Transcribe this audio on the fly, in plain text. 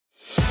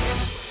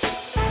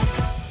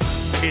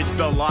It's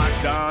the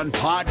Locked On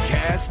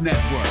Podcast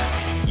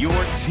Network, your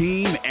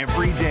team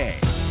every day.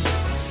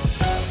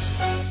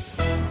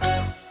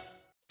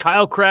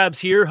 Kyle Krabs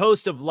here,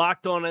 host of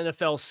Locked On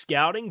NFL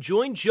Scouting.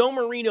 Join Joe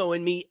Marino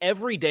and me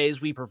every day as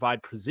we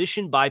provide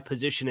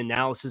position-by-position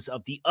analysis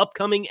of the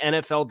upcoming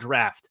NFL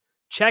Draft.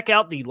 Check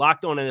out the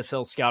Locked On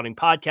NFL Scouting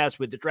podcast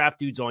with the Draft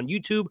Dudes on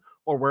YouTube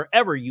or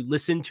wherever you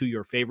listen to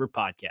your favorite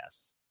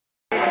podcasts.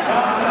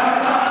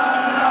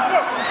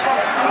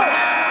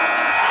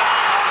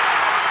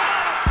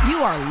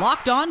 You are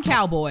Locked On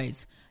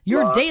Cowboys,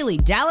 your daily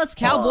Dallas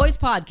Cowboys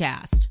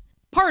podcast.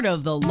 Part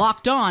of the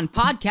Locked On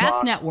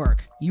Podcast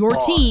Network, your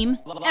team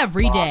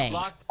every day.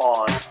 Locked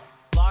on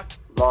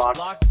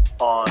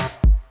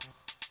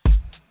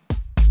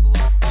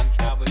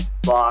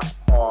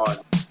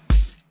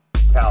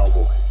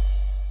Cowboys.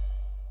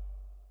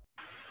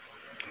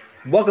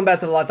 Welcome back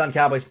to the Locked On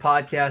Cowboys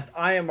podcast.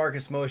 I am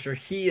Marcus Mosher.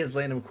 He is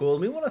Landon McCool.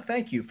 And we want to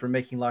thank you for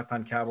making Locked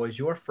On Cowboys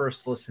your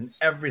first listen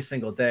every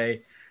single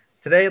day.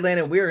 Today,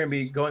 Landon, we are going to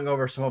be going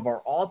over some of our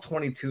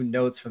all-22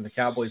 notes from the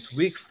Cowboys'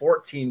 Week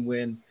 14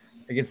 win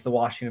against the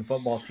Washington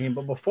football team.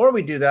 But before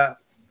we do that,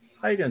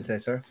 how are you doing today,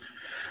 sir?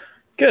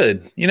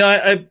 Good. You know,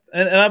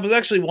 I was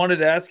actually wanted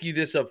to ask you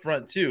this up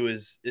front too,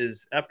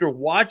 is after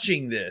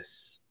watching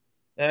this,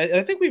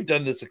 I think we've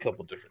done this a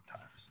couple different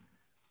times.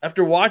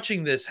 After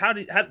watching this, how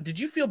did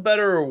you feel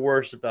better or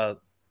worse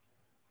about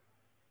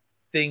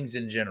things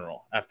in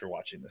general after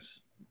watching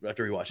this,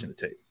 after rewatching the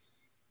tape?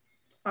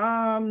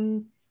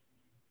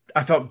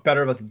 I felt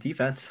better about the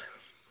defense.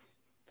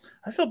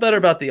 I felt better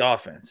about the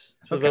offense.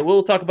 Okay. But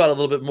we'll talk about it a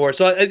little bit more.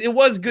 So it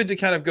was good to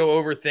kind of go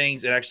over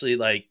things and actually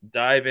like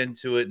dive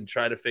into it and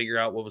try to figure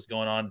out what was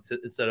going on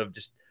instead of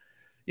just,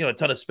 you know, a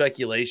ton of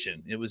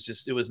speculation. It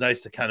was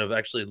nice to kind of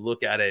actually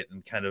look at it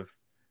and kind of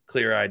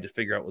clear-eyed to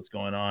figure out what's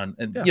going on.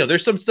 And, you know,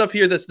 there's some stuff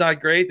here that's not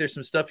great. There's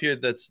some stuff here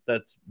that's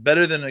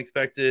better than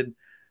expected.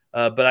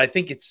 But I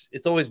think it's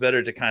always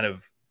better to kind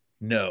of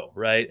know,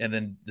 right? And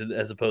then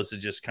as opposed to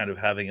just kind of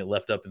having it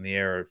left up in the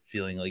air or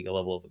feeling like a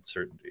level of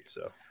uncertainty.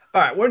 So,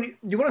 all right,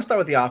 you want to start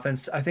with the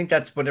offense? I think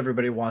that's what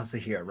everybody wants to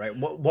hear, right?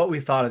 What we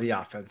thought of the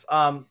offense.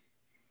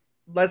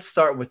 Let's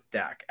start with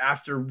Dak.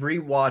 After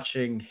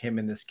rewatching him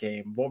in this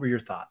game, what were your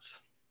thoughts?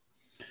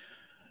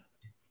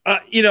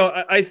 You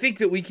know, I think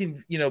that we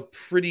can, you know,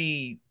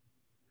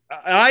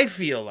 I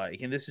feel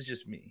like, and this is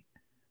just me,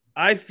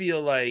 I feel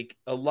like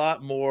a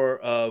lot more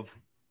of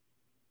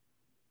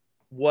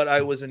what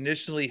I was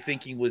initially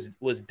thinking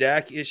was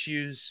Dak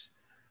issues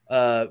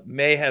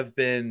may have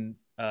been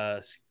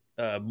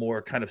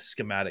more kind of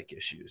schematic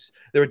issues.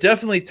 There were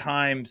definitely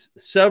times,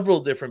 several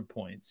different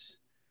points,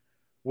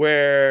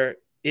 where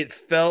it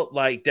felt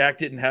like Dak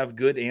didn't have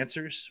good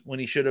answers when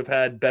he should have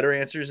had better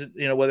answers.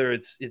 You know, whether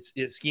it's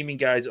scheming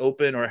guys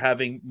open or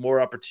having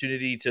more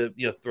opportunity to,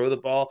 you know, throw the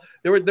ball.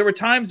 There were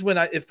times when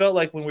it felt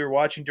like when we were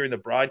watching during the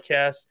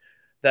broadcast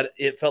that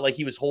it felt like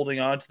he was holding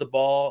on to the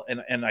ball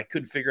and I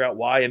couldn't figure out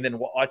why. And then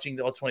watching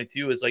the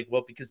all-22 is like,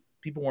 well, because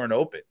people weren't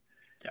open.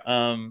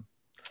 Yeah.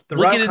 The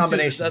route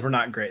combinations were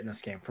not great in this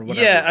game for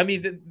whatever. Yeah, I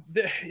mean,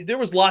 there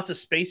was lots of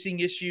spacing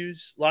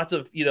issues, lots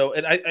of, you know,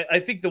 and I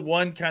think the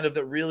one kind of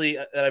that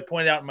I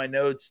pointed out in my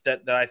notes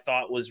that I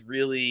thought was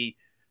really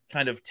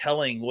kind of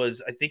telling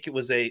was, I think it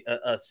was a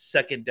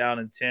second down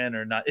and 10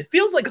 or not. It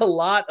feels like a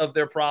lot of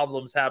their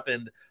problems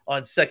happened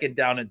on second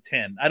down and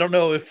 10. I don't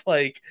know if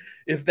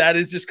that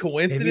is just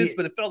coincidence,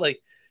 but it felt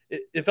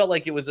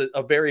like it was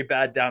a very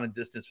bad down and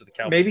distance for the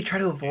Cowboys. Maybe try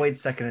to avoid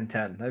second and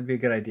 10. That'd be a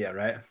good idea,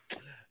 right?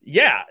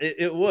 Yeah,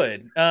 it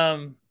would.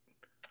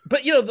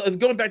 But you know,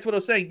 going back to what I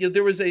was saying, you know,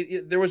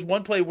 there was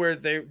one play where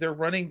they're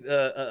running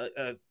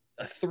a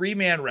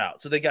 3-man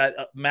route. So they got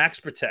max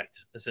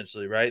protect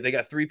essentially, right? They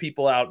got 3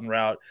 people out en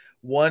route.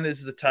 One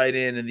is the tight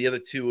end, and the other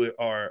 2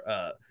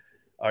 are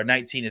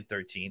 19 and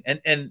 13.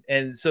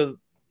 And so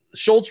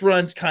Schultz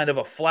runs kind of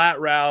a flat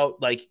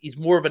route, like he's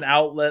more of an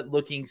outlet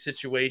looking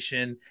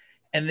situation,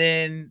 and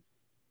then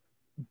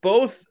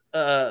both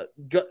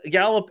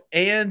Gallup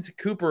and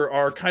Cooper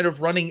are kind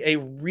of running a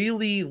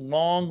really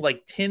long,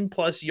 like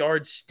 10+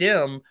 yard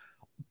stem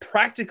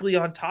practically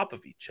on top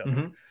of each other.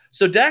 Mm-hmm.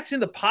 So Dak's in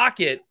the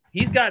pocket.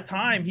 He's got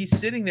time. He's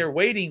sitting there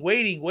waiting.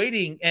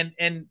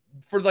 And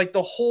for like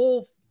the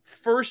whole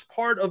first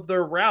part of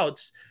their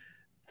routes,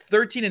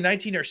 13 and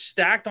 19 are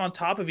stacked on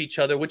top of each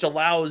other, which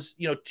allows,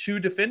 you know, 2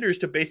 defenders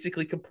to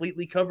basically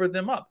completely cover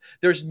them up.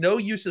 There's no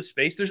use of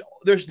space.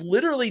 There's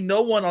literally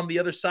no one on the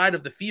other side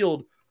of the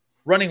field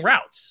running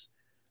routes.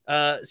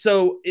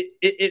 So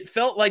it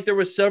felt like there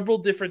was several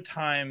different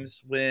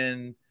times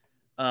when,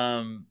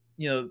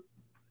 you know,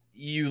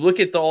 you look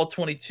at the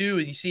all-22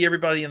 and you see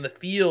everybody in the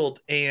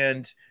field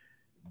and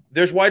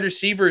there's wide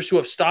receivers who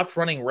have stopped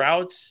running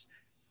routes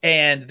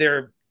and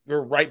they're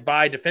right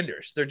by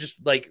defenders. They're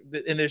just like,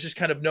 and there's just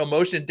kind of no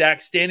motion.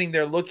 Dak's standing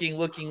there looking,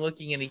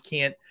 and he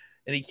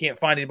can't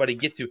find anybody to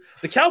get to.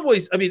 The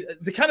Cowboys, I mean,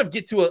 to kind of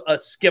get to a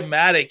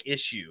schematic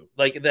issue,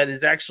 like that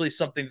is actually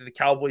something that the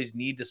Cowboys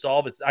need to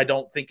solve. I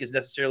don't think is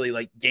necessarily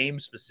like game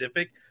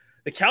specific.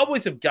 The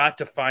Cowboys have got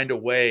to find a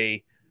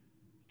way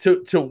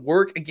to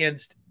work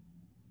against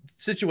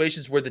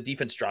situations where the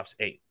defense drops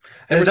 8.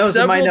 And that was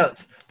in my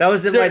notes. That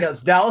was in my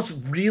notes. Dallas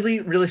really,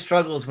 really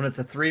struggles when it's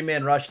a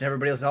 3-man rush and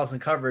everybody else in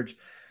coverage.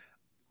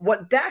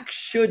 What Dak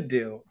should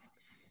do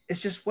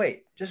is just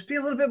wait. Just be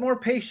a little bit more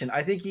patient.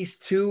 I think he's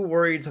too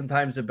worried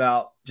sometimes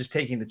about just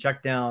taking the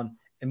check down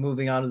and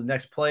moving on to the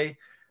next play.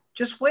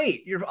 Just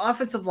wait. Your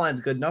offensive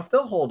line's good enough.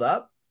 They'll hold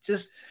up.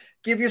 Just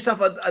give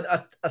yourself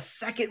a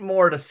second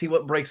more to see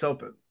what breaks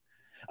open.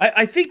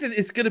 I think that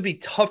it's going to be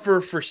tougher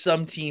for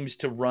some teams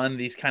to run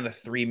these kind of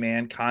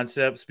 3-man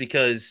concepts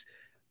because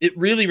it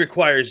really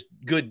requires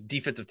good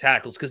defensive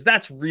tackles, because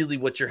that's really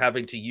what you're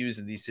having to use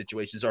in these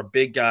situations are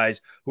big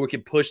guys who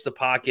can push the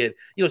pocket.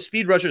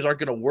 Speed rushers aren't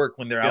going to work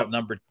when they're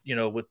outnumbered,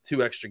 with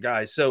 2 extra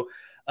guys. So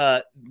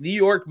New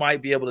York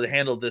might be able to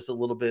handle this a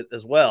little bit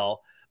as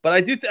well. But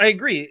I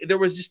agree. There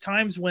was just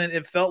times when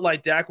it felt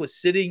like Dak was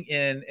sitting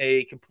in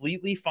a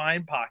completely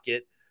fine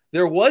pocket.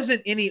 There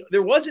wasn't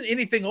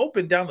anything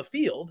open down the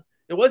field.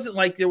 It wasn't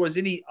like there was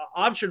any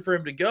option for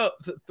him to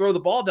throw the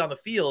ball down the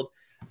field.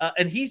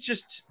 And he's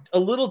just a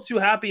little too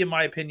happy, in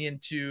my opinion,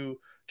 to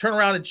turn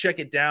around and check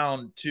it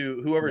down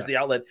to whoever's the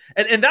outlet.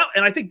 And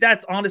I think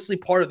that's honestly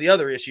part of the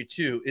other issue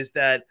too, is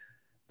that,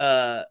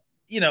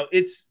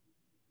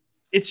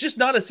 it's just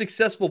not a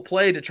successful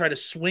play to try to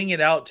swing it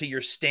out to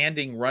your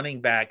standing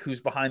running back who's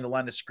behind the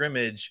line of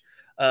scrimmage.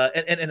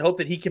 And hope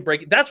that he can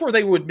break it. That's where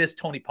they would miss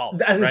Tony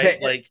Pollard.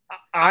 Right?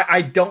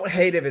 I don't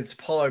hate if it's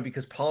Pollard,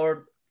 because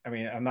Pollard,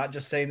 I'm not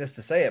just saying this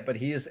to say it, but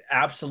he is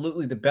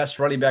absolutely the best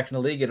running back in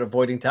the league at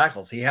avoiding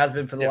tackles. He has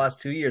been for the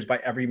last 2 years by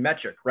every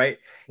metric, right?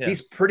 Yeah.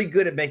 He's pretty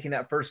good at making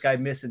that first guy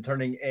miss and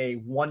turning a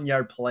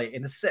 1-yard play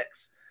into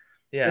 6.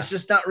 Yeah. It's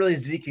just not really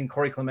Zeke and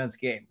Corey Clement's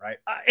game, right?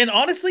 And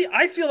honestly,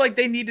 I feel like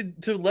they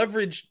needed to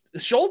leverage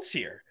Schultz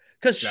here.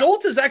 Because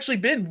Schultz has actually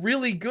been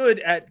really good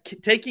at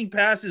taking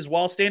passes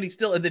while standing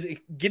still and then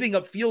getting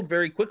upfield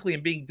very quickly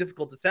and being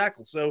difficult to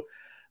tackle. So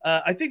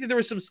I think that there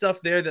was some stuff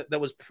there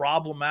that was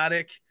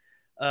problematic.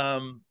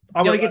 I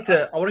want to get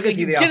to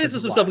into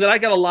some stuff, but I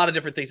got a lot of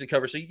different things to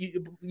cover. So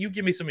you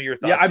give me some of your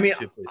thoughts. Yeah,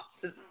 too,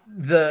 please.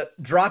 The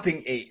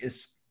dropping 8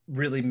 is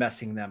really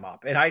messing them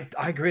up, and I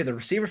agree. The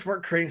receivers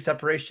weren't creating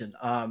separation.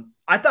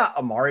 I thought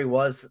Amari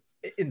was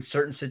in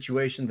certain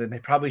situations, and they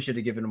probably should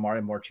have given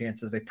Amari more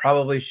chances. They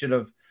probably should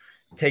have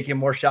taking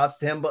more shots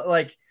to him. But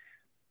I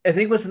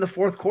think it was in the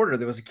 4th quarter,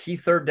 there was a key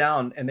 3rd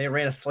down and they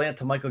ran a slant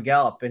to Michael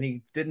Gallup and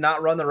he did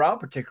not run the route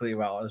particularly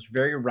well. It was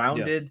very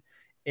rounded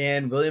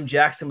and William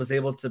Jackson was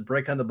able to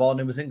break on the ball and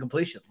it was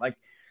incompletion.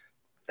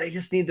 They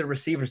just need the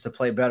receivers to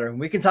play better. And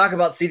we can talk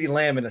about CeeDee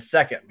Lamb in a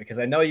second, because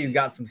I know you've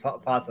got some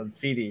thoughts on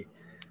CeeDee,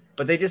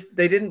 but they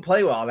didn't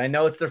play well. And I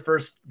know it's their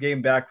first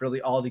game back really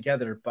all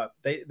together, but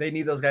they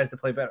need those guys to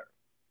play better.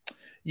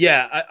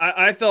 Yeah,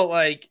 I felt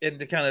like, and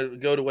to kind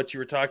of go to what you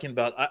were talking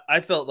about,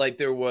 I felt like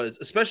there was,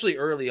 especially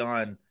early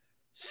on,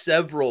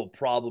 several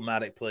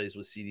problematic plays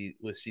with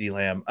CeeDee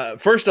Lamb.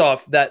 First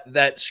off,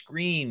 that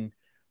screen,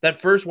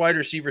 that first wide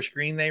receiver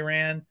screen they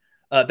ran,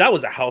 that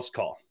was a house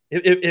call.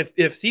 If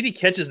CeeDee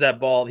catches that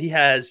ball, he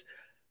has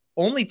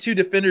only 2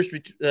 defenders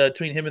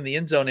between him and the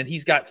end zone, and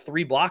he's got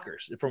 3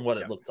 blockers from what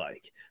it looked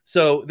like.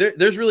 So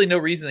there's really no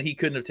reason that he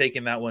couldn't have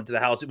taken that one to the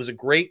house. It was a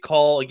great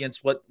call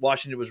against what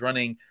Washington was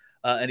running.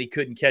 And he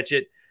couldn't catch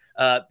it,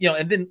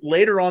 and then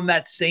later on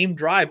that same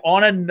drive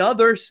on a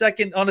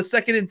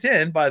 2nd and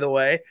 10, by the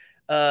way,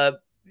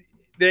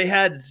 they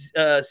had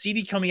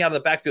CeeDee coming out of the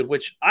backfield,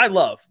 which I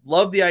love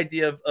the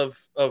idea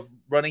of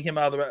running him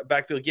out of the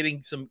backfield,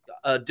 getting some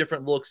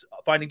different looks,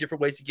 finding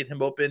different ways to get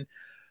him open.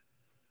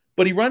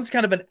 But he runs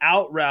kind of an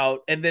out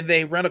route, and then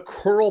they run a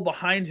curl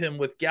behind him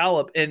with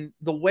Gallup. And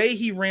the way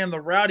he ran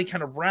the route, he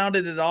kind of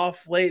rounded it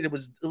off late. It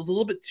was a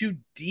little bit too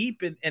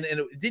deep, and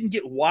it didn't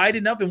get wide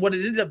enough. And what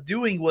it ended up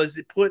doing was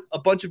it put a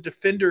bunch of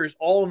defenders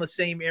all in the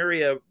same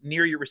area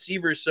near your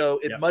receivers. So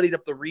it muddied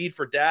up the read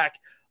for Dak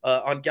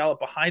on Gallup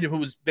behind him, who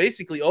was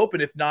basically open,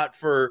 if not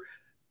for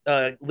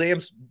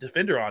Lamb's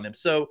defender on him.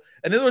 So,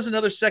 and then there was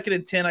another 2nd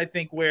and 10, I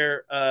think,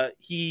 where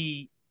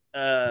he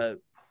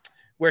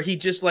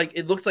just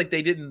it looks like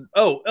they didn't.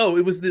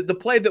 It was the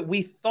play that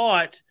we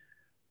thought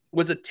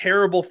was a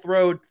terrible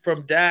throw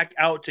from Dak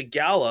out to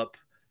Gallup,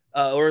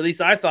 or at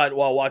least I thought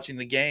while watching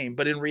the game.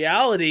 But in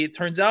reality, it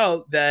turns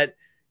out that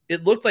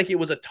it looked like it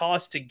was a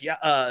toss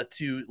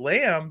to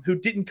Lamb, who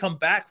didn't come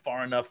back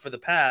far enough for the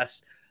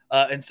pass,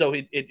 and so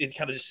it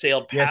kind of just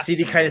sailed past. Yeah,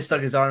 CeeDee kind of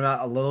stuck his arm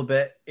out a little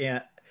bit,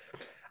 and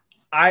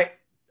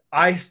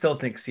I still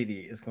think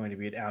CeeDee is going to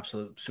be an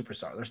absolute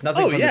superstar. There's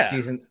nothing from the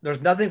season. There's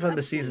nothing from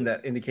the season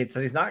that indicates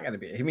that he's not going to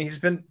be. I mean, he's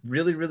been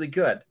really, really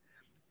good.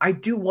 I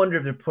do wonder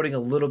if they're putting a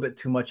little bit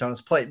too much on his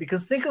plate,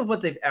 because think of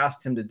what they've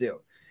asked him to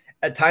do.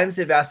 At times,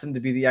 they've asked him to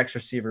be the X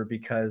receiver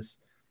because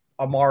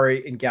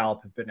Amari and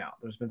Gallup have been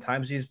out. There's been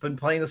times he's been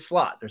playing the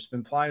slot. There's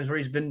been times where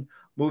he's been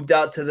moved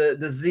out to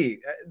the Z.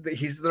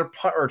 He's their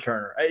punt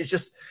returner. It's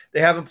just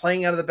they have him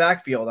playing out of the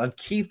backfield on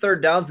key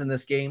 3rd downs in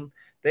this game.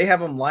 They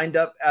have him lined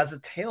up as a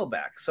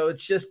tailback. So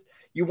it's just,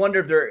 you wonder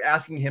if they're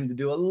asking him to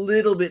do a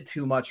little bit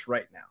too much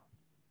right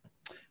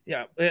now.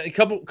 Yeah, a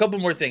couple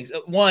more things.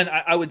 One,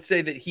 I would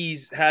say that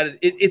he's had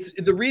it's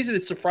the reason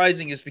it's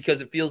surprising is because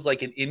it feels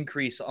like an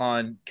increase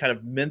on kind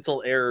of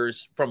mental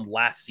errors from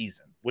last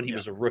season when he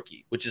was a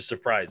rookie, which is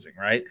surprising,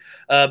 right?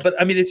 But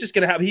I mean, it's just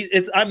going to have.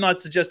 I'm not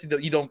suggesting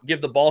that you don't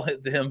give the ball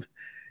to him.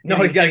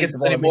 No, you got to get the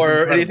ball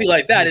anymore or anything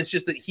like that. It's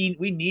just that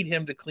we need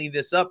him to clean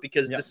this up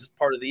because this is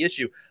part of the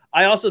issue.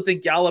 I also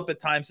think Gallup at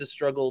times has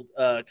struggled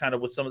kind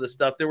of with some of the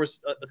stuff. There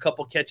was a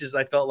couple catches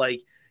I felt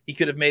like he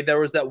could have made. There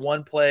was that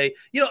one play.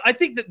 I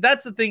think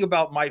that's the thing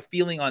about my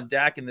feeling on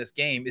Dak in this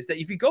game is that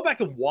if you go back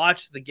and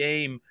watch the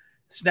game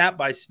snap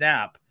by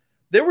snap,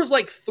 there was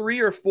like 3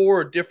 or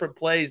 4 different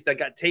plays that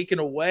got taken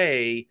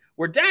away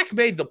where Dak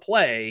made the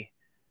play,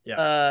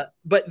 but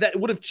that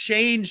would have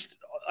changed,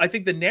 I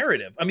think, the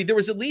narrative. I mean, there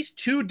was at least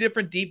 2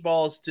 different deep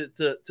balls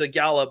to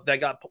Gallup that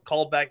got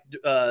called back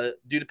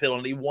due to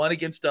penalty, one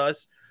against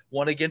us,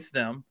 one against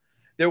them.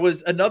 There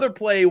was another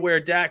play where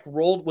Dak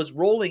was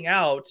rolling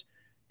out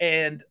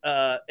and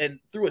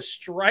threw a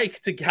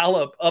strike to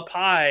Gallup up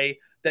high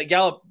that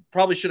Gallup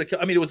probably should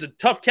have. I mean, it was a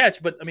tough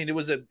catch, but I mean, it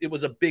was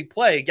a big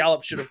play.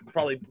 Gallup should have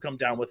probably come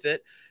down with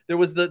it. There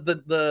was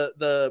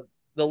the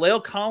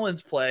La'el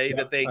Collins play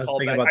that they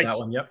called back. About that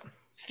one. Yep.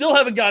 Still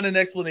haven't gotten an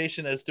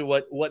explanation as to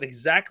what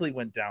exactly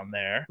went down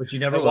there. Which you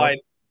never will.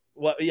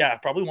 Well, yeah,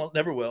 probably won't.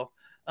 Never will.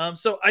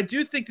 So I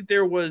do think that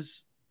there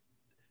was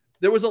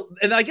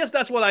and I guess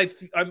that's what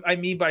I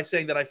mean by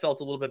saying that I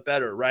felt a little bit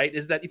better, right?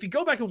 Is that if you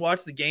go back and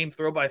watch the game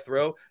throw by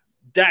throw,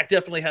 Dak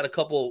definitely had a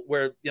couple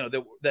where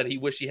that he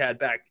wished he had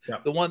back. Yeah.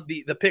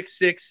 The pick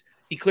 6,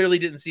 he clearly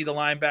didn't see the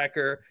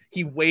linebacker.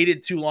 He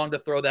waited too long to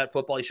throw that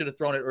football. He should have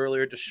thrown it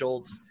earlier to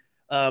Schultz.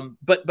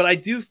 But I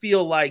do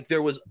feel like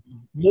there was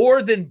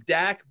more than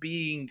Dak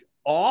being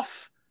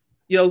off.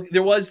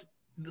 There was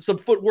some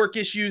footwork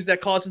issues that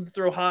caused him to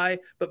throw high,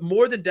 but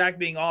more than Dak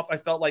being off, I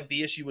felt like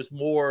the issue was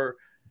more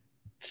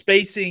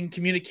spacing,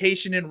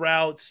 communication in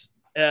routes,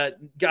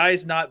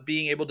 guys not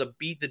being able to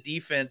beat the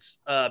defense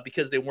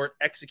because they weren't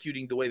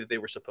executing the way that they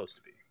were supposed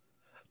to be.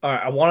 All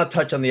right, I want to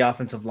touch on the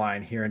offensive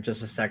line here in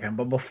just a second.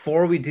 But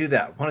before we do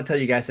that, I want to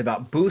tell you guys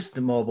about Boost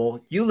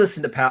Mobile. You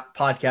listen to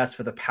podcasts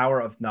for the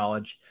power of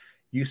knowledge.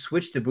 You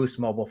switch to Boost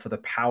Mobile for the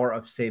power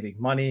of saving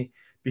money,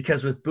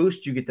 because with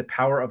Boost, you get the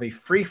power of a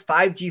free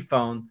 5G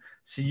phone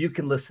so you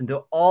can listen to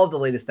all the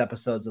latest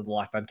episodes of the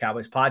Locked On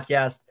Cowboys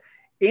podcast,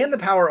 and the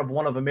power of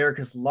one of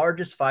America's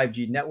largest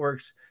 5G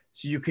networks,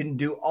 so you can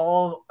do it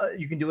all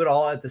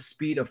at the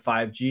speed of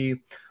 5G.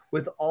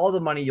 With all the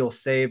money you'll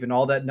save and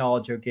all that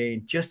knowledge you'll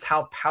gain, just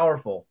how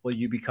powerful will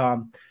you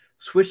become?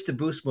 Switch to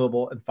Boost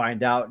Mobile and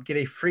find out. Get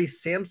a free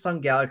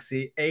Samsung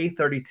Galaxy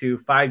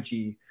A32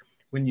 5G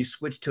when you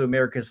switch to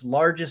America's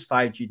largest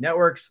 5G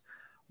networks.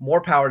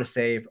 More power to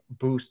save.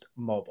 Boost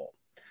Mobile.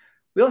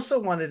 We also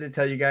wanted to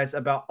tell you guys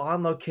about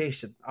On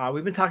Location.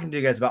 We've been talking to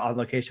you guys about On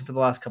Location for the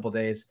last couple of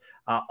days.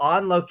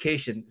 On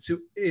Location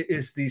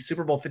is the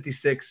Super Bowl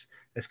 56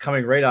 is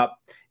coming right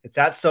up. It's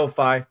at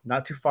SoFi,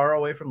 not too far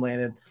away from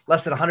Landon,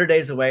 less than 100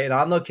 days away. And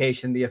On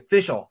Location, the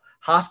official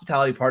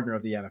hospitality partner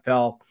of the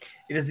NFL,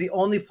 it is the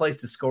only place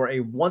to score a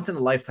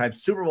once-in-a-lifetime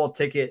Super Bowl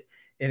ticket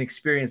and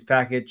experience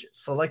package.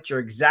 Select your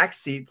exact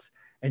seats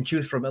and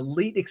choose from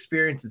elite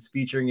experiences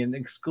featuring an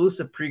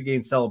exclusive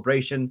pregame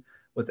celebration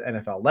with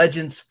NFL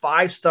legends,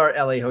 5-star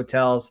LA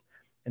hotels,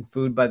 and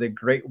food by the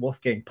great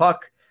Wolfgang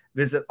Puck.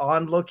 Visit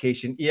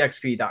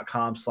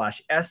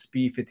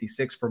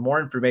onlocationexp.com/SB56 for more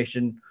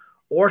information,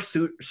 or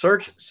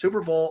search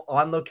Super Bowl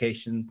On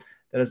Location.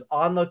 That is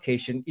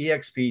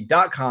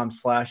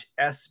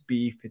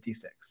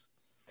onlocationexp.com/SB56.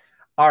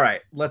 All right,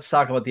 let's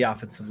talk about the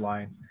offensive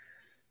line.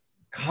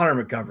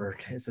 Connor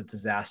McGovern is a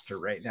disaster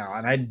right now,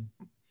 and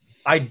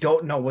I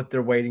don't know what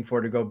they're waiting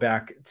for to go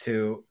back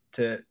to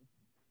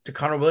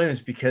Connor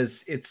Williams,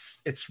 because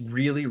it's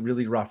really,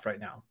 really rough right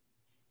now.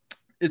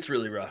 It's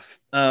really rough.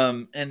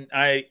 And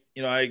I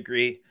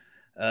agree.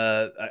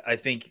 I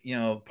think,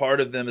 part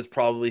of them is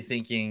probably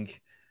thinking,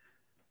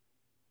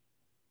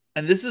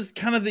 and this is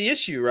kind of the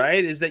issue,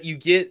 right? Is that you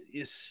get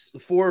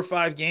 4 or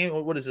 5 games.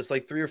 What is this,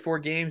 like 3 or 4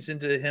 games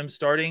into him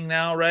starting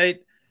now, right?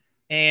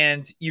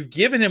 And you've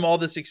given him all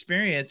this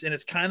experience, and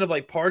it's kind of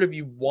like part of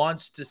you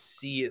wants to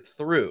see it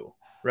through,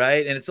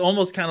 right? And it's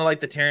almost kind of like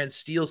the Terrence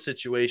Steele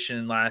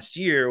situation last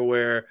year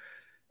where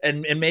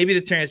and maybe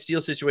the Terrence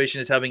Steele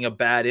situation is having a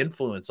bad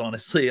influence,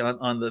 honestly,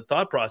 on the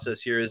thought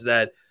process here, is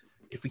that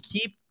if we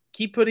keep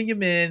putting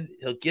him in,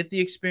 he'll get the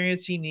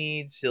experience he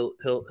needs. He'll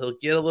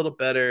get a little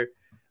better.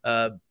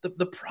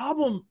 The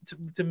problem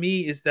to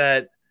me is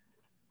that,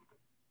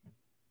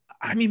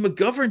 I mean,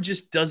 McGovern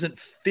just doesn't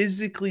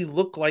physically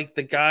look like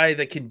the guy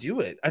that can do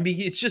it. I mean,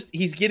 it's just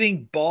he's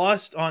getting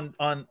bossed on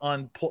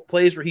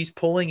plays where he's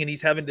pulling and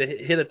he's having to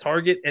hit a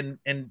target, and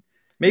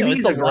maybe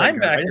he's a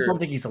linebacker. I just don't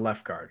think he's a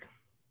left guard.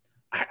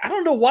 I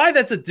don't know why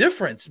that's a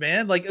difference,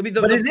 man. Like, I mean,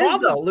 but it is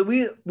though.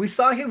 We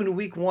saw him in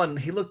week 1.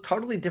 He looked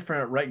totally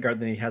different at right guard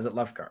than he has at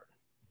left guard.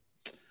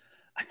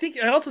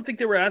 I also think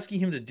they were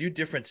asking him to do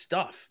different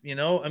stuff. I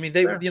mean,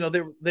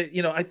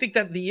 I think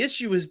that the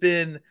issue has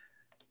been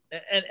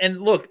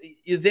and look,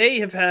 they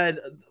have had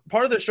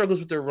part of their struggles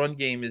with their run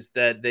game is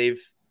that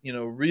they've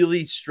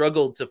really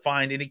struggled to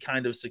find any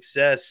kind of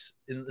success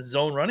in the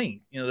zone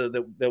running.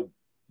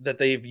 That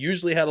they've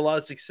usually had a lot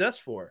of success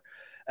for,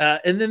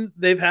 and then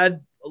they've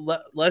had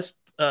less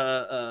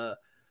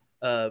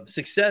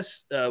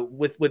success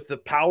with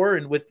the power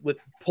and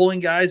with pulling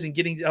guys and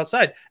getting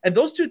outside. And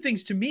those two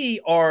things to me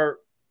are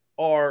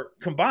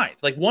combined.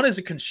 Like one is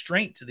a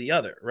constraint to the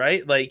other,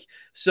 right? Like,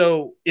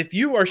 so if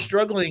you are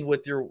struggling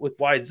with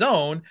wide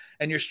zone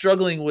and you're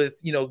struggling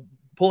with,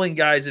 pulling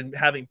guys and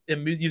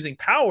using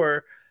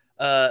power,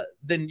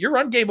 then your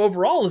run game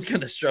overall is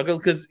going to struggle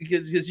because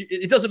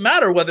it doesn't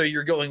matter whether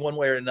you're going one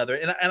way or another.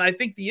 And I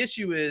think the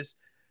issue is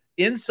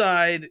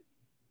inside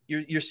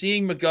you're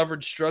seeing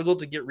McGovern struggle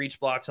to get reach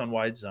blocks on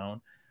wide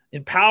zone.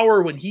 In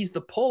power, when he's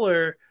the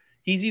puller,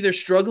 he's either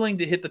struggling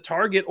to hit the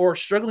target or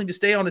struggling to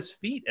stay on his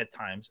feet at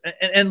times.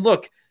 And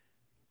look,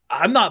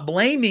 I'm not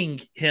blaming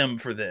him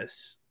for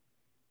this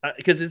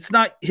because it's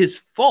not his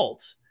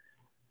fault.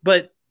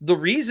 But the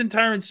reason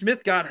Tyron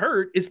Smith got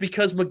hurt is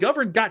because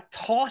McGovern got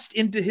tossed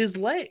into his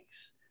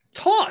legs.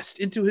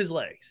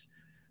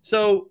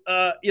 So,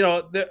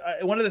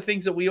 one of the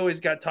things that we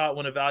always got taught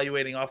when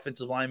evaluating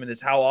offensive linemen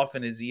is how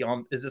often is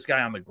this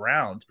guy on the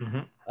ground?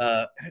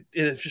 Mm-hmm.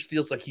 It just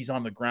feels like he's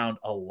on the ground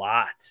a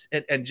lot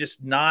and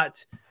just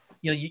not,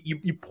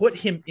 you put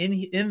him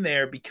in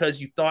there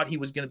because you thought he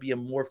was going to be a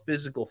more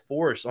physical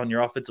force on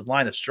your offensive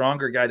line, a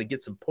stronger guy to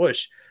get some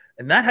push.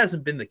 And that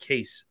hasn't been the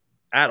case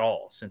at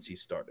all since he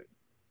started.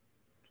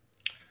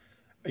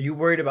 Are you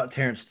worried about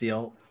Terrence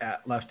Steele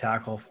at left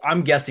tackle?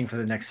 I'm guessing for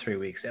the next 3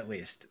 weeks at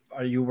least.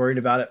 Are you worried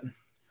about it?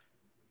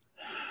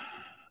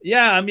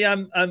 Yeah, I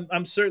mean,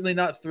 I'm certainly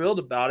not thrilled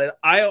about it.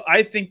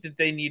 I think that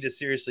they need to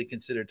seriously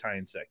consider Ty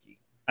Nsekhe.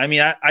 I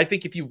mean, I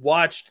think if you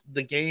watched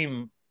the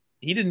game,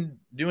 he didn't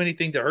do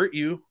anything to hurt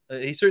you.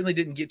 He certainly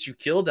didn't get you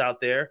killed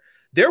out there.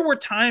 There were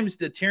times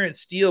that Terrence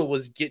Steele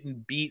was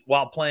getting beat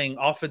while playing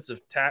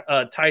offensive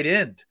tight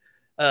end.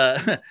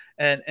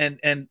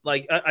 And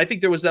like I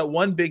think there was that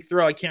one big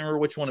throw, I can't remember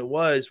which one it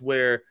was,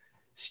 where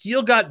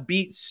Steele got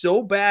beat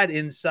so bad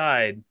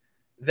inside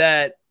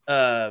that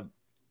why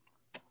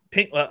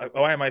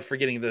am I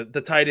forgetting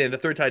the tight end, the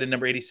third tight end,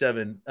 number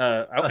 87?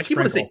 I keep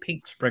wanting to say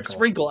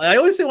Sprinkle. I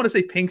always want to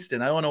say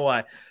Pinkston. I don't know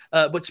why.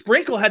 But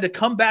Sprinkle had to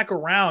come back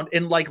around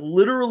and like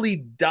literally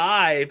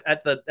dive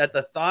at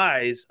the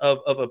thighs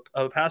of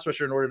a pass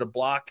rusher in order to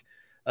block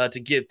to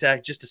give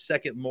Dak just a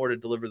second more to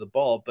deliver the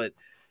ball. But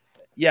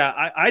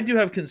yeah, I do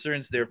have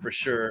concerns there for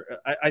sure.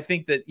 I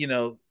think that,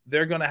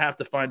 they're going to have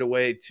to find a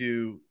way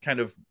to kind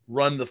of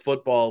run the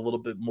football a little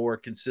bit more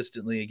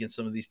consistently against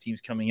some of these teams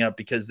coming up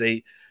because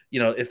they,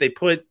 if they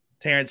put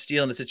Terrence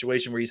Steele in a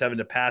situation where he's having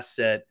to pass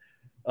set,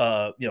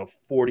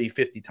 40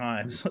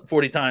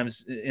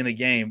 times in a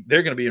game,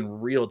 they're going to be in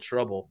real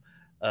trouble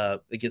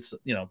against,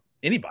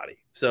 anybody.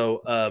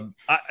 So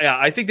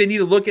I think they need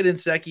to look at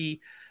Nsekhe,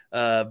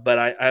 but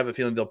I have a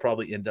feeling they'll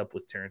probably end up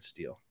with Terrence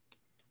Steele.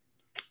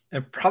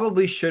 It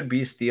probably should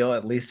be Steele,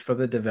 at least from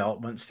the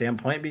development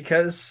standpoint,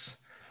 because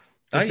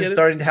this is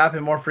starting to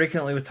happen more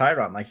frequently with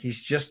Tyron. Like,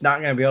 he's just not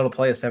going to be able to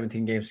play a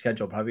 17-game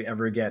schedule probably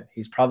ever again.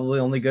 He's probably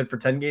only good for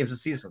 10 games a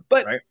season.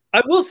 But right?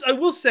 I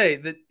will say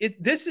that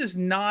this has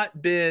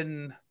not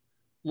been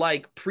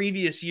like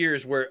previous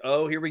years where,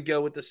 here we go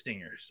with the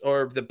stingers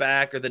or the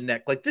back or the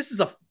neck. Like, this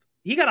is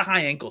he got a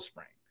high ankle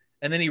sprain,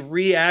 and then he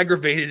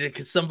re-aggravated it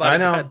because somebody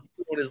got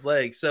his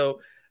leg. So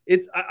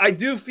I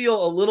do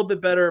feel a little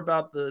bit better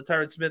about the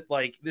Tyron Smith.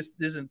 Like, this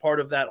isn't part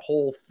of that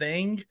whole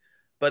thing,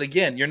 but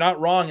again, you're not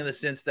wrong in the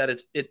sense that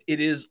it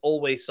is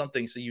always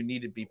something. So you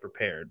need to be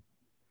prepared.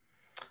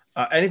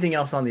 Anything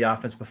else on the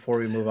offense before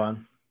we move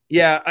on?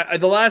 Yeah.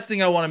 The last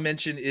thing I want to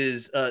mention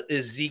is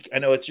Zeke. I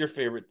know it's your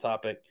favorite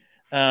topic.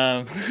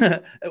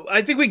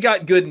 I think we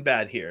got good and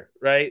bad here,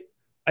 right?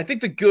 I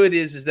think the good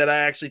is that I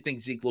actually think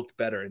Zeke looked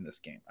better in this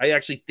game. I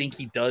actually think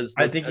he does.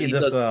 I think he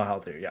looked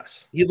healthier.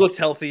 Yes, he looked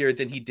healthier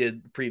than he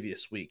did the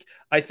previous week.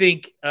 I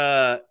think,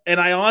 and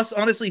I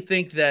honestly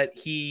think that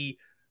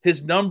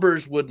his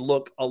numbers would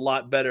look a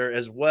lot better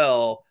as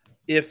well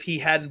if he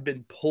hadn't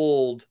been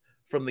pulled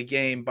from the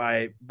game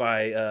by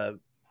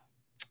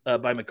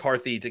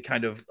McCarthy to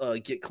kind of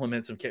get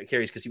Clement some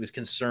carries because he was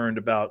concerned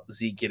about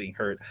Zeke getting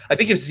hurt. I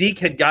think if Zeke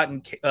had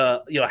gotten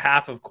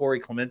half of Corey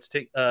Clement's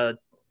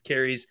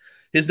carries,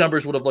 his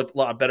numbers would have looked a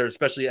lot better,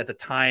 especially at the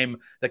time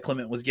that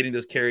Clement was getting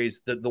those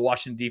carries. The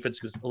Washington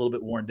defense was a little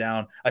bit worn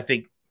down. I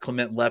think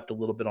Clement left a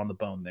little bit on the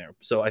bone there.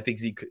 So I think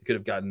Zeke could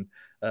have gotten,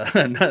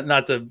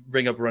 not to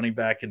bring up running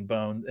back and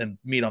bone and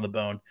meat on the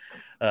bone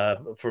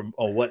from,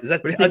 what is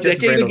that, a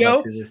decade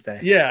ago? To this day?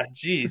 Yeah,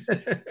 geez.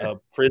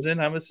 Prison,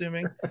 I'm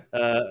assuming.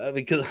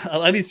 Because,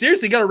 I mean,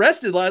 seriously, got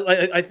arrested,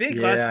 I think,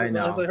 last I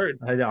heard.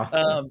 I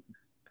know.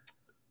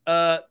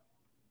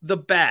 The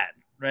bad,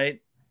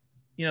 right?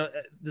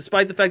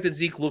 Despite the fact that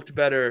Zeke looked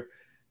better,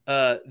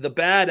 the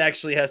bad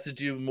actually has to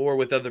do more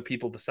with other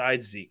people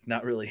besides Zeke,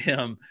 not really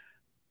him.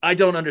 I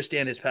don't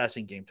understand his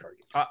passing game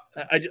targets.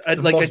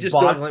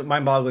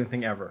 Mind-boggling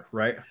thing ever,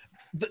 right?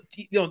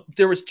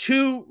 there was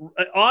two.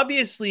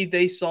 Obviously,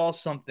 they saw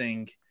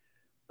something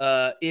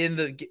in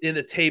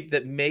the tape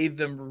that made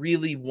them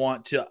really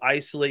want to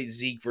isolate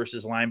Zeke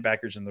versus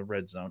linebackers in the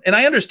red zone. And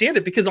I understand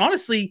it because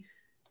honestly,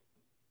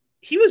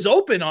 he was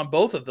open on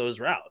both of those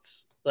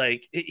routes.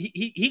 Like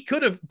he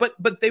could have,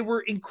 but they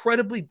were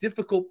incredibly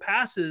difficult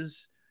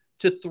passes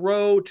to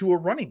throw to a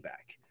running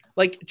back.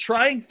 Like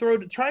trying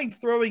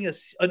throwing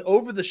an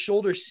over the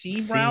shoulder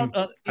seam route.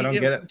 I don't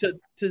get it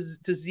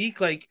to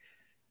Zeke. Like,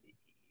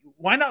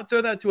 why not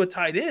throw that to a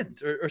tight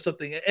end or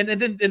something? And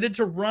then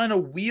to run a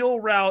wheel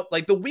route,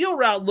 like the wheel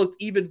route looked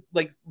even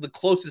like the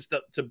closest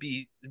to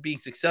being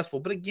successful.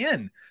 But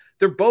again,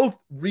 they're both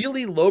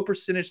really low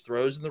percentage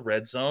throws in the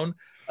red zone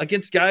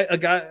against a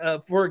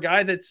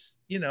guy that's,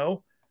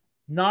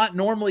 not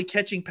normally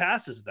catching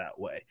passes that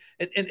way.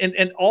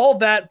 And all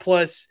that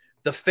plus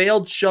the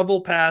failed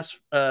shovel pass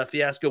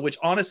fiasco, which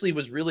honestly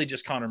was really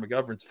just Connor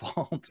McGovern's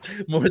fault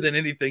more than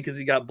anything because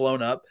he got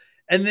blown up.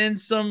 And then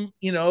some,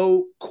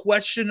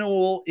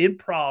 questionable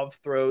improv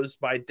throws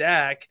by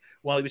Dak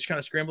while he was kind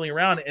of scrambling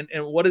around.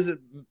 And what does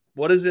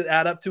it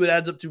add up to? It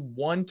adds up to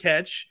one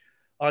catch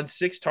on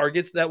 6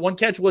 targets. That one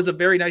catch was a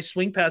very nice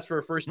swing pass for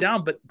a first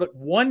down, but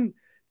one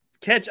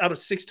catch out of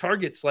 6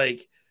 targets,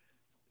 like,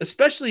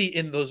 especially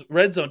in those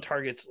red zone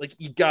targets, like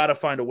you got to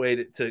find a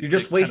way to you're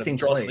just wasting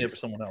draw plays something up for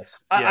someone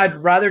else. Yeah.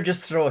 I'd rather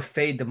just throw a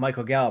fade to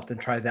Michael Gallup than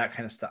try that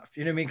kind of stuff.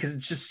 You know what I mean? Because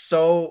it's just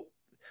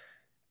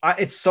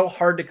it's so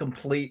hard to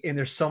complete, and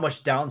there's so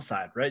much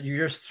downside, right?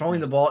 You're just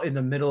throwing the ball in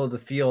the middle of the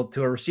field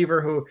to a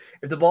receiver who,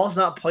 if the ball's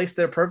not placed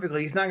there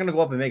perfectly, he's not going to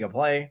go up and make a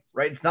play,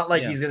 right? It's not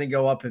like he's going to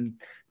go up and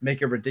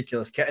make a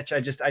ridiculous catch.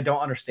 I don't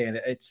understand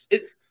it.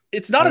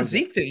 It's not a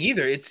Zeke thing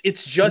either. It's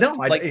just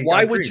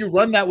why would you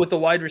run that with the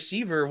wide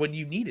receiver when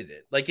you needed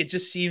it? Like, it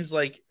just seems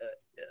like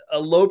a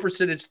low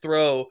percentage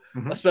throw,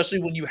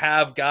 especially when you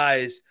have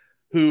guys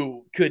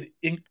who could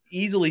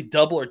easily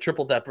double or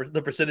triple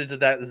the percentage of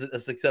that as a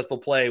successful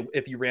play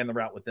if you ran the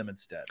route with them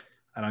instead.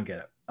 I don't get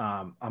it.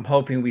 I'm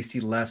hoping we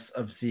see less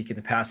of Zeke in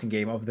the passing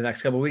game over the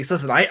next couple of weeks.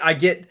 Listen, I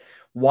get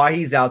why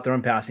he's out there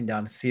on passing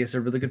down. He is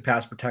a really good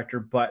pass protector,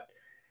 but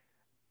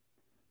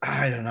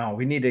I don't know.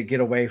 We need to get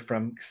away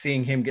from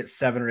seeing him get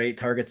 7 or 8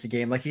 targets a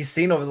game like he's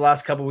seen over the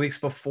last couple of weeks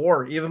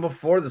even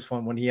before this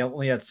one when he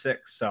only had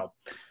 6. So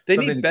they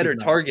need better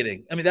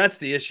targeting. I mean, that's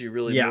the issue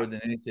really more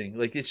than anything.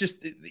 Like, it's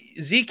just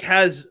Zeke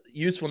has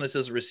usefulness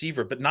as a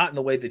receiver, but not in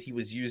the way that he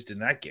was used in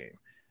that game.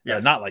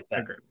 Yes, not like that.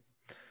 I agree.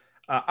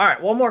 All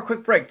right. One more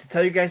quick break to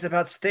tell you guys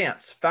about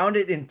Stance.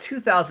 Founded in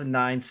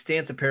 2009,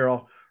 Stance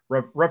Apparel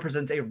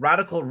represents a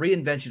radical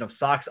reinvention of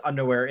socks,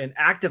 underwear, and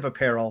active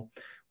apparel.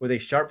 With a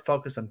sharp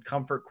focus on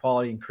comfort,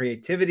 quality, and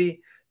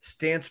creativity,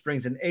 Stance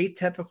brings an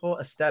atypical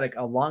aesthetic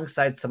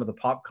alongside some of the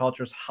pop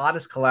culture's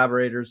hottest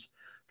collaborators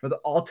for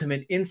the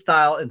ultimate in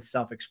style and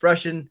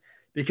self-expression,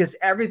 because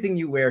everything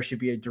you wear should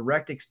be a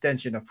direct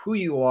extension of who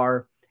you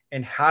are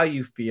and how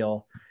you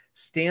feel.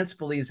 Stance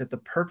believes that the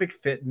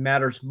perfect fit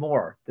matters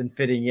more than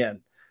fitting in,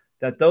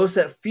 that those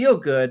that feel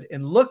good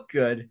and look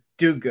good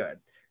do good.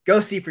 Go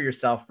see for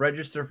yourself.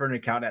 Register for an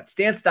account at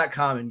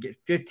stance.com and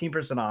get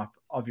 15% off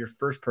of your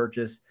first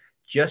purchase.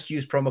 Just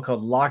use promo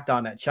code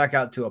LOCKEDON at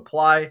checkout to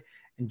apply.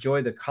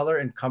 Enjoy the color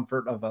and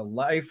comfort of a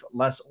life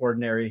less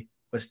ordinary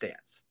with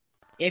Stance.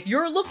 If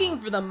you're looking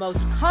for the most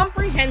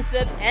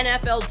comprehensive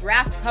NFL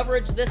draft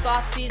coverage this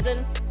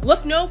offseason,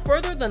 look no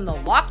further than the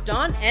Locked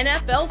On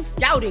NFL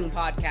Scouting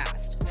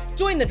Podcast.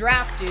 Join the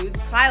draft dudes,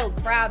 Kyle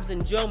Krabs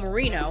and Joe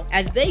Marino,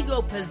 as they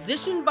go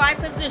position by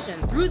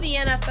position through the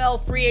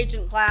NFL free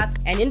agent class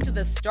and into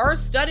the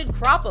star-studded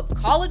crop of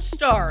college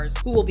stars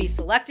who will be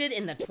selected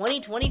in the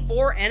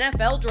 2024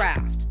 NFL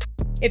Draft.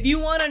 If you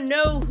want to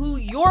know who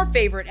your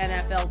favorite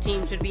NFL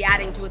team should be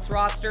adding to its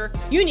roster,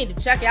 you need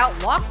to check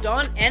out Locked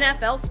On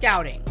NFL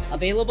Scouting,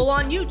 available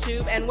on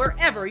YouTube and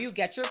wherever you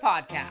get your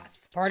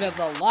podcasts. Part of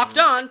the Locked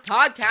On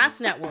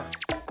Podcast Network,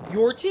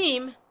 your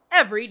team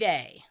every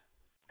day.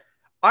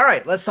 All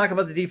right, let's talk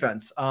about the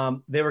defense.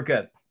 They were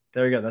good.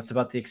 There we go. That's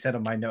about the extent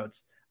of my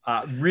notes.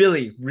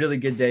 Really, really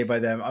good day by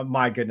them.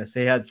 My goodness,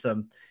 they had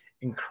some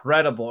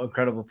incredible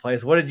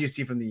plays. What did you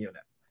see from the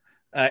unit?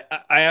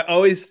 I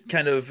always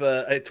kind of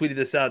I tweeted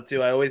this out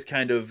too. I always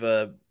kind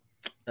of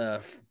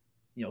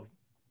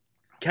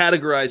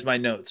categorize my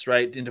notes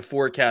right into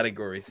 4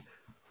 categories.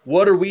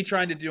 What are we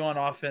trying to do on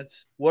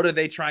offense? What are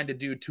they trying to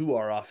do to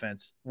our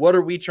offense? What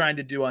are we trying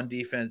to do on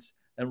defense?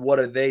 And what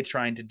are they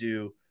trying to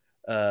do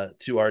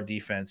to our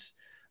defense?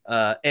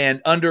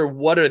 And under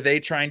what are they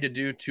trying to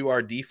do to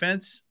our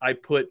defense, I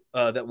put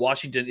that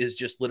Washington is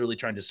just literally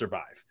trying to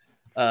survive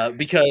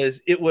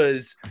because it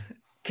was.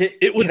 Can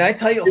I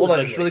tell you? Hold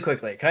on, just really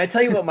quickly. Can I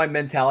tell you what my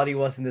mentality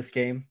was in this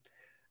game?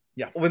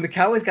 Yeah. When the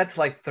Cowboys got to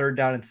like 3rd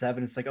down and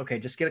 7, it's like, okay,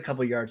 just get a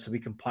couple yards so we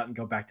can punt and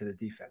go back to the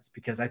defense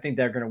because I think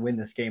they're going to win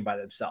this game by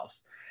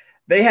themselves.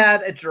 They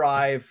had a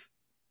drive.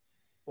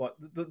 What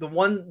the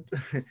one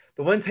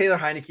Taylor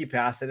Heineke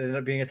pass that ended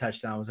up being a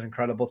touchdown was an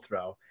incredible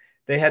throw.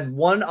 They had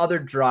one other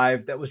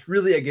drive that was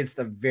really against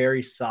a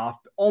very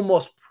soft,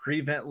 almost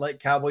prevent like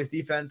Cowboys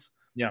defense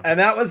Yeah. And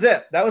that was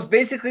it. That was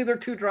basically their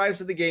 2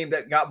 drives of the game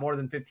that got more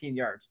than 15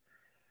 yards.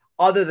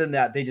 Other than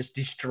that, they just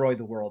destroyed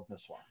the world in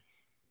this one.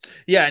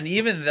 Yeah, and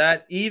even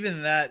that,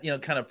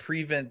 kind of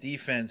prevent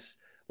defense,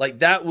 like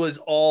that was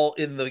all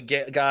in the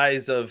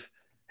guise of,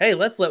 hey,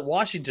 let's let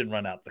Washington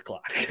run out the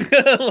clock,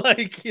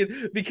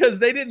 because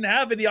they didn't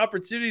have any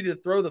opportunity to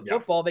throw the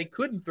football. They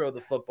couldn't throw the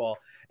football,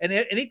 and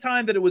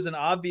anytime that it was an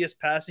obvious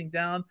passing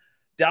down,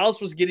 Dallas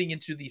was getting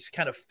into these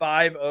kind of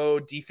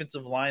 5-0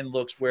 defensive line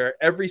looks where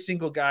every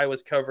single guy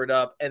was covered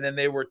up, and then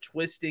they were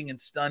twisting and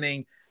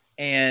stunning,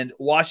 and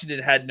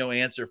Washington had no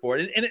answer for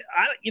it.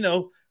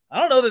 I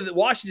don't know that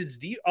Washington's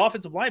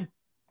offensive line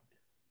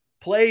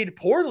played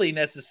poorly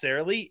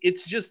necessarily.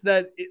 It's just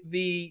that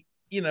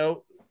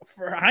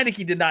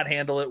Heineke did not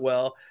handle it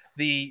well.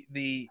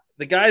 The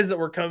guys that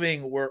were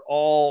coming were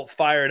all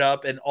fired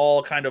up and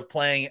all kind of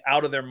playing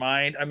out of their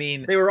mind. I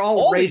mean, they were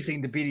all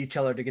racing to beat each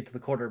other to get to the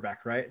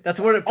quarterback, right? That's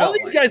what it felt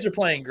like. All these guys are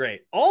playing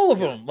great. All of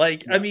them.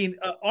 I mean,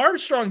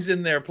 Armstrong's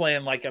in there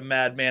playing like a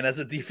madman as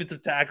a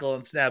defensive tackle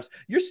and snaps.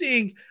 You're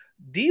seeing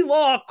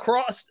D-Law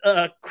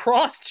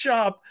cross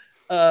chop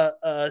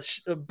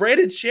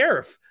Brandon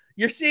Sheriff.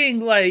 You're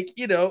seeing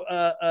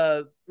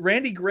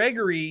Randy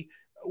Gregory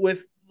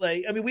with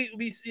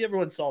we see,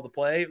 everyone saw the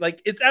play.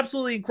 Like, it's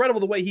absolutely incredible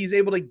the way he's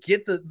able to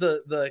get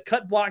the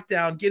cut block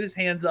down, get his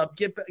hands up,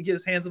 get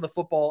his hands on the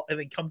football, and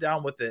then come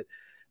down with it.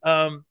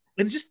 And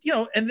just,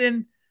 and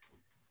then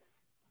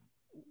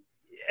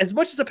as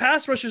much as the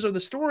pass rushers are the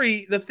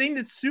story, the thing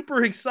that's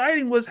super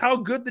exciting was how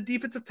good the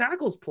defensive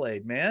tackles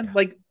played, man. Yeah.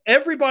 Like,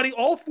 everybody,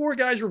 all 4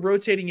 guys were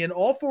rotating in.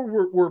 All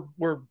 4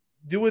 were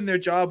doing their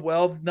job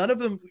well. None of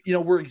them,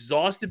 were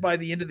exhausted by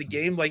the end of the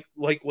game, like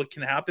what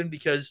can happen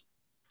because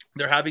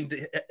they're having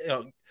to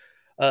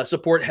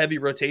support heavy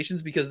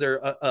rotations because they're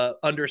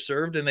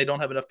underserved and they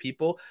don't have enough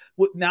people.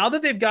 Now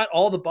that they've got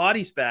all the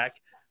bodies back,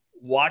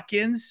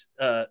 Watkins,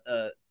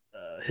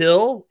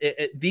 Hill,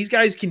 these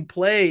guys can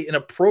play an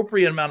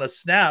appropriate amount of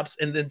snaps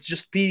and then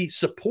just be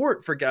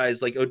support for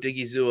guys like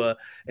Odigizua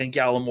and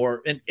Gallimore.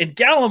 And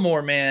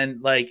Gallimore, man,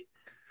 like,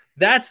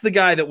 that's the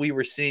guy that we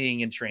were seeing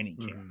in training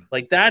camp. Mm-hmm.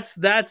 Like, that's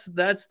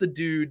the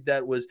dude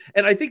that was,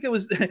 and I think it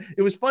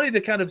was funny to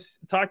kind of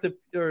talk to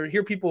or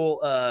hear people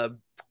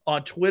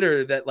on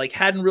Twitter that like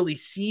hadn't really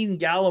seen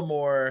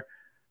Gallimore,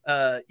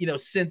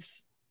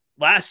 since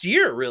last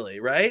year, really,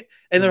 right?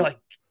 And they're like,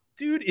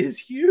 dude is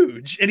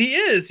huge, and he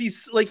is.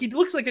 He's like, he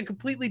looks like a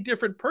completely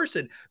different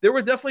person. There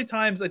were definitely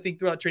times I think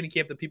throughout training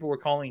camp that people were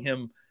calling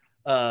him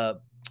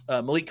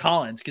Malik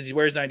Collins because he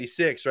wears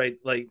 96, right?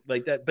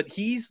 Like that, but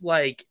he's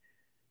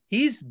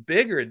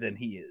bigger than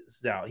he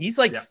is now. He's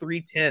like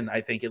 310,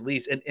 I think, at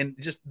least. And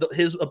just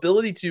his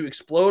ability to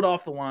explode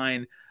off the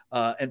line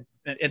and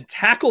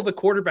tackle the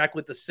quarterback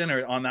with the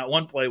center on that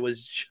one play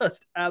was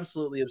just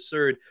absolutely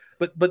absurd.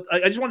 But I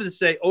just wanted to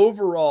say,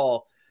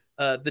 overall,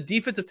 the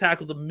defensive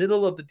tackle, the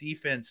middle of the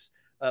defense,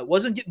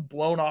 wasn't getting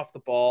blown off the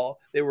ball.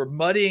 They were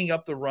muddying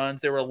up the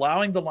runs. They were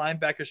allowing the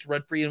linebackers to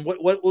run free. And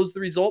what was the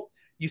result?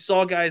 You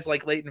saw guys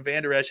like Leighton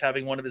Vander Esch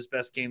having one of his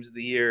best games of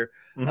the year.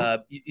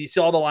 Mm-hmm. You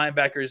saw the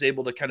linebackers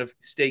able to kind of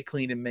stay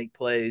clean and make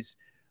plays.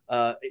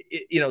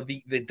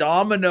 The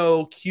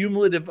domino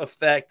cumulative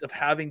effect of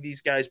having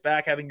these guys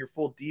back, having your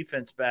full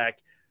defense back,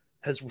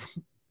 it's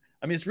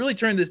really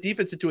turned this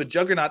defense into a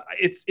juggernaut.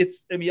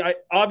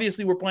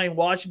 Obviously we're playing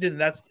Washington,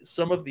 and that's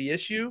some of the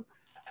issue.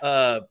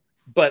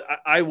 But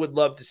I would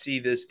love to see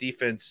this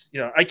defense.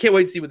 I can't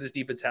wait to see what this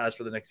defense has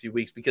for the next few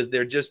weeks because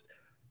they're just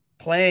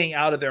playing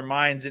out of their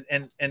minds,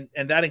 and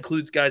that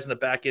includes guys in the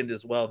back end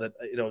as well that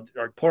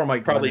are poor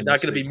Mike probably Glennon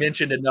not going to be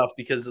mentioned enough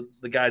because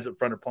the guys up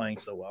front are playing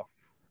so well.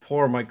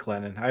 Poor Mike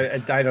Glennon.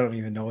 I don't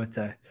even know what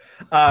to.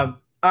 All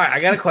right, I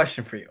got a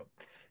question for you.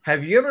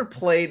 Have you ever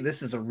played?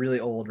 This is a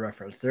really old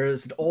reference. There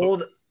is an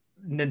old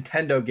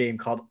Nintendo game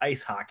called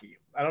Ice Hockey.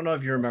 I don't know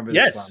if you remember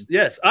this one.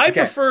 Yes. I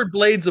preferred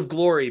Blades of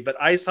Glory, but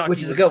Ice Hockey,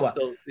 which is a good one.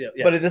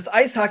 But in this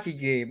Ice Hockey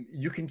game,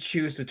 you can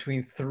choose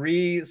between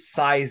 3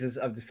 sizes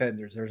of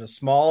defenders. There's a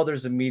small,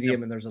 there's a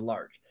medium, and there's a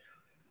large.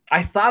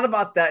 I thought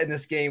about that in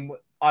this game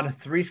on a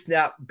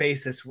 3-snap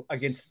basis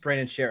against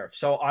Brandon Sheriff.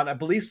 So on, I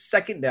believe,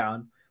 second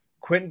down,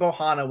 Quentin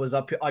Bohanna was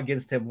up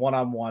against him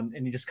one-on-one,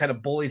 and he just kind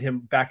of bullied him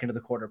back into the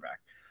quarterback.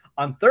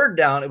 On third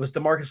down, it was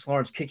DeMarcus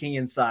Lawrence kicking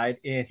inside,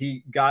 and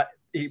he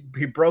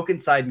broke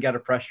inside and got a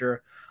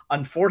pressure.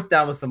 On fourth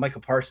down was the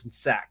Michael Parsons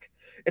sack.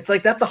 It's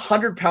like that's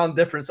 100-pound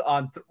difference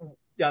on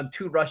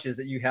 2 rushes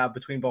that you have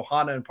between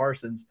Bohanna and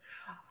Parsons.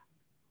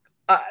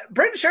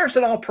 Brandon Sheriff's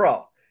an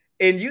all-pro,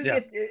 and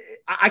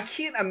I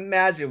can't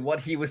imagine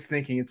what he was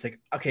thinking. It's like,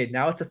 okay,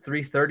 now it's a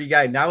 330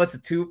 guy. Now it's a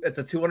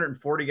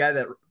 240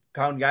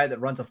 pound guy that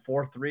runs a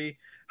 4.3.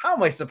 How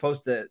am I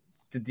supposed to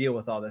deal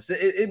with all this?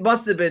 It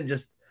must have been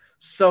just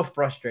so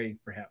frustrating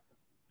for him.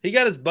 He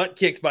got his butt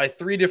kicked by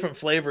 3 different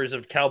flavors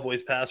of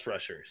Cowboys pass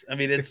rushers. I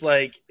mean,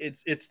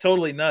 it's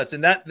totally nuts.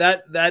 And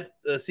that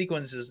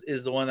sequence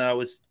is the one that I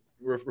was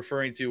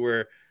referring to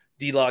where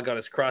D-Law got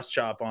his cross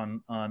chop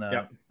on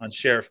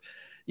Sheriff.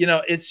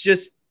 It's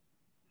just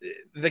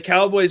the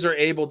Cowboys are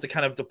able to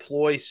kind of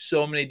deploy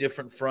so many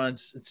different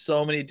fronts and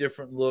so many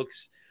different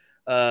looks,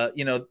 and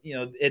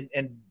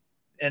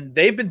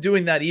they've been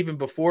doing that even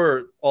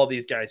before all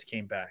these guys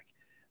came back.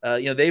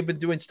 They've been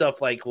doing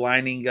stuff like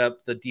lining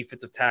up the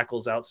defensive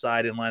tackles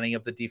outside and lining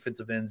up the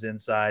defensive ends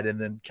inside and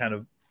then kind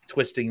of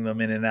twisting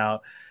them in and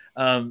out.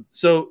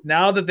 So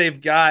now that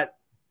they've got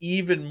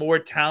even more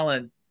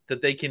talent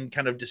that they can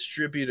kind of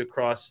distribute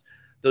across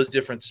those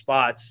different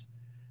spots,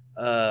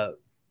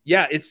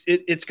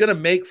 it's going to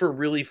make for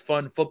really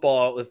fun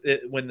football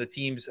when the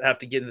teams have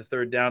to get in the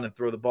third down and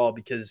throw the ball,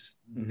 because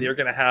they're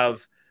going to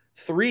have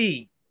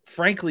 3,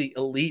 frankly,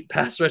 elite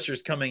pass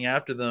rushers coming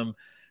after them,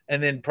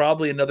 and then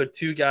probably another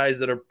 2 guys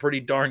that are pretty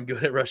darn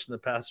good at rushing the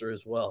passer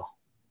as well.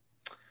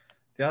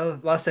 The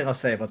last thing I'll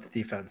say about the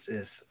defense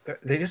is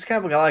they just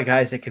have a lot of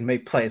guys that can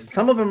make plays.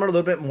 Some of them are a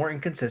little bit more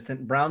inconsistent.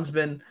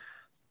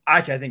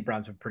 I think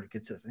Brown's been pretty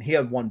consistent. He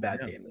had one bad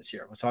game this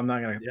year, so I'm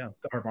not going to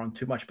harp on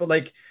too much. But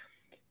like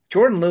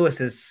Jordan Lewis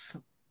is,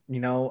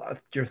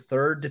 your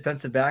third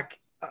defensive back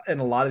in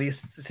a lot of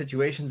these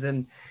situations,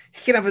 and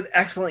he can have an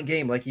excellent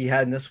game like he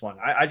had in this one.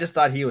 I just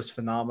thought he was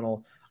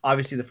phenomenal.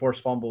 Obviously, the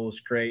forced fumble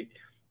was great.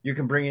 You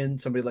can bring in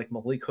somebody like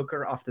Malik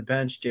Hooker off the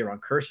bench. Jaron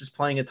Kearse is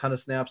playing a ton of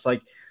snaps.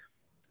 Like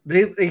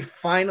they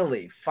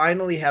finally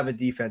have a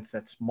defense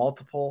that's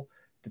multiple,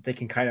 that they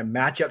can kind of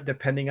match up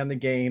depending on the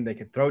game. They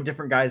can throw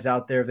different guys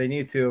out there if they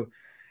need to.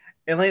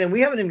 And Landon,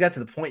 we haven't even got to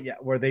the point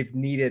yet where they've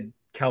needed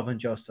Kelvin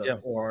Joseph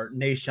or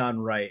Nashawn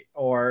Wright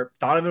or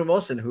Donovan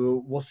Wilson,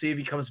 who we'll see if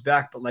he comes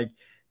back. But like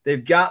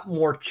they've got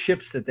more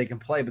chips that they can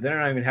play, but they're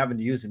not even having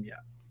to use them yet.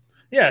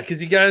 Yeah,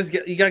 because you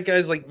got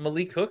guys like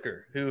Malik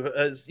Hooker, who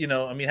has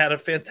had a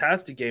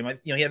fantastic game.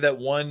 He had that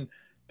one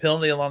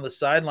penalty along the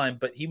sideline,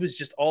 but he was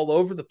just all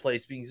over the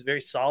place, being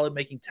very solid,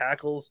 making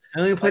tackles.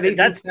 And he played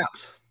 18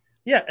 snaps.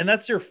 Yeah, and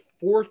that's your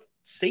 4th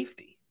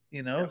safety.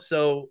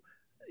 So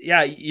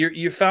yeah,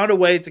 you found a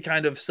way to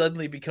kind of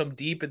suddenly become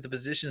deep at the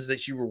positions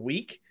that you were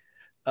weak.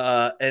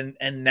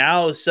 And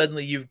now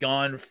suddenly you've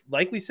gone,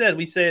 like we say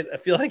it, I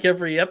feel like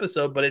every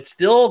episode, but it's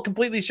still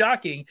completely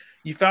shocking.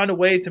 You found a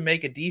way to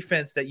make a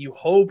defense that you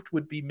hoped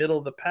would be middle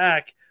of the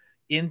pack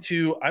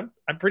into,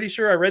 I'm pretty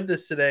sure I read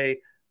this today,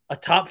 a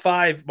top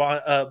 5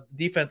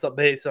 defense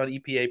based on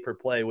EPA per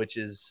play, which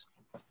is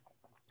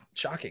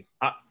shocking.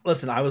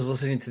 Listen, I was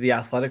listening to the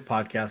Athletic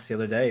podcast the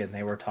other day, and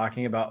they were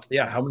talking about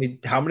how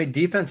many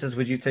defenses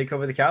would you take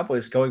over the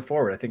Cowboys going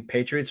forward? I think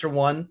Patriots are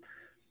one.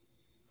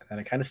 And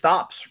it kind of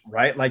stops,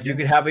 right? Like you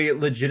could have a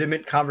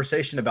legitimate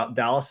conversation about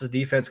Dallas's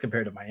defense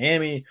compared to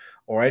Miami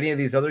or any of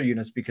these other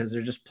units because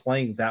they're just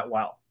playing that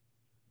well.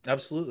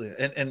 Absolutely.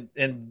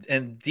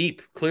 And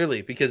deep,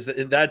 clearly, because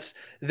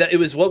it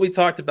was what we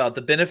talked about.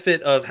 The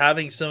benefit of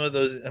having some of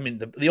those,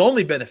 the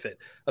only benefit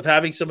of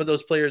having some of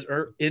those players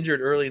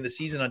injured early in the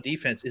season on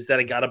defense is that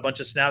it got a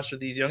bunch of snaps for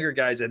these younger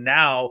guys. And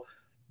now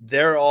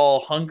they're all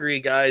hungry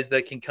guys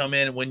that can come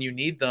in when you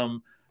need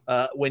them,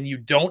 when you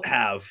don't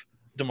have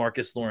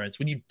DeMarcus Lawrence,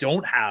 when you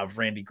don't have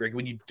Randy Gregg,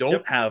 when you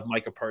don't have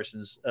Micah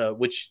Parsons,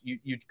 which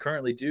you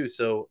currently do.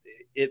 So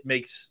it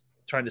makes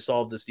trying to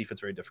solve this defense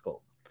very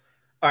difficult.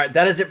 All right,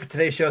 that is it for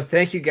today's show.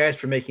 Thank you guys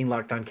for making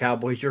Locked On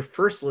Cowboys your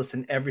first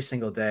listen every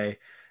single day.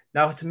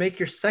 Now, to make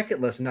your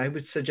second listen, I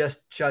would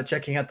suggest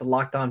checking out the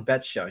Locked On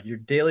Bets show, your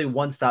daily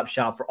one-stop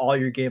shop for all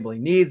your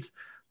gambling needs,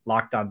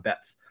 Locked On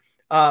Bets.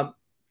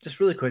 Just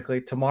really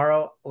quickly,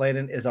 tomorrow,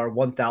 Landon, is our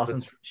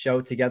 1,000th show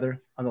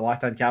together on the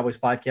Locked On Cowboys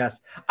podcast.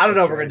 I don't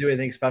know if we're going to do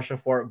anything special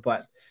for it,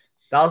 but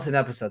 1,000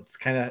 episodes,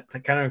 kind of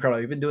incredible.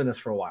 We've been doing this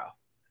for a while.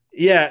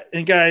 Yeah,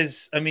 and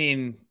guys,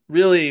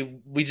 really,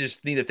 we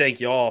just need to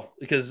thank you all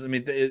because,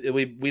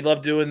 we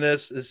love doing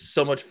this. It's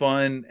so much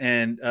fun,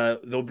 and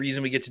the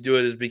reason we get to do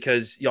it is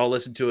because y'all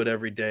listen to it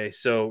every day.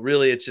 So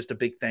really, it's just a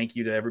big thank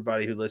you to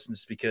everybody who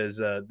listens because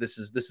this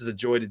is a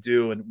joy to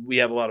do, and we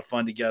have a lot of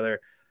fun together.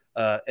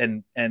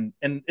 And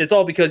it's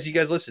all because you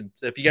guys listen.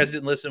 If you guys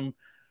didn't listen,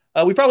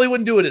 we probably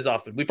wouldn't do it as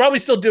often. We probably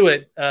still do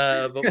it,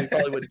 but we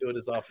probably wouldn't do it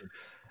as often.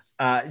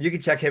 You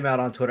can check him out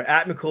on Twitter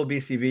at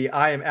McCoolBCB.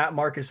 I am at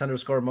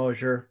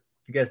Marcus_Mosier.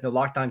 You guys know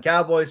Locked On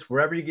Cowboys,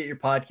 wherever you get your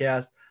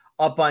podcast,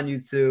 up on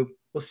YouTube.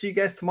 We'll see you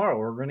guys tomorrow.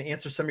 We're going to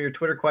answer some of your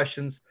Twitter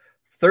questions.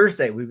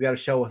 Thursday, we've got a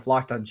show with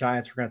Locked On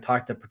Giants. We're going to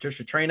talk to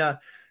Patricia Traina,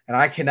 and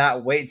I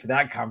cannot wait for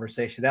that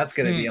conversation. That's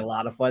going to be a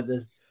lot of fun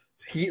to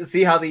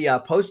see how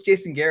the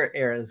post-Jason Garrett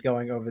era is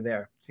going over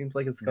there. Seems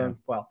like it's going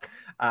well.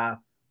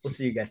 We'll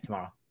see you guys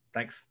tomorrow.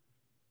 Thanks.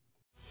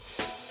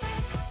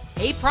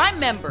 Hey, Prime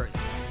members,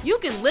 you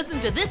can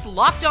listen to this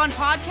Locked On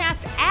podcast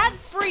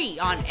ad-free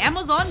on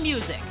Amazon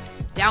Music.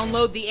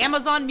 Download the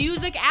Amazon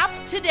Music app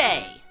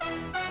today.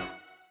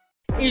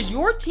 Is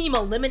your team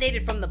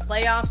eliminated from the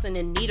playoffs and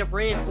in need of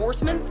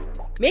reinforcements?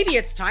 Maybe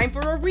it's time for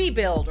a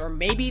rebuild, or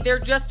maybe they're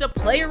just a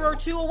player or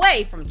two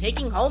away from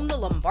taking home the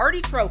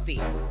Lombardi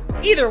Trophy.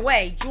 Either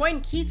way, join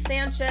Keith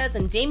Sanchez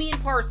and Damian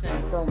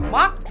Parson for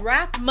Mock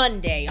Draft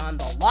Monday on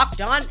the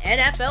Locked On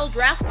NFL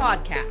Draft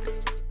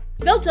Podcast.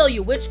 They'll tell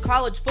you which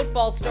college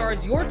football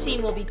stars your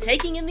team will be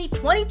taking in the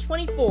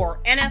 2024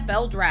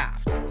 NFL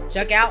Draft.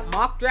 Check out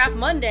Mock Draft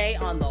Monday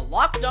on the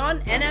Locked On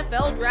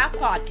NFL Draft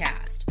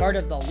Podcast, part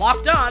of the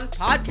Locked On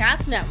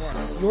Podcast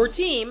Network, your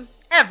team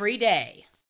every day.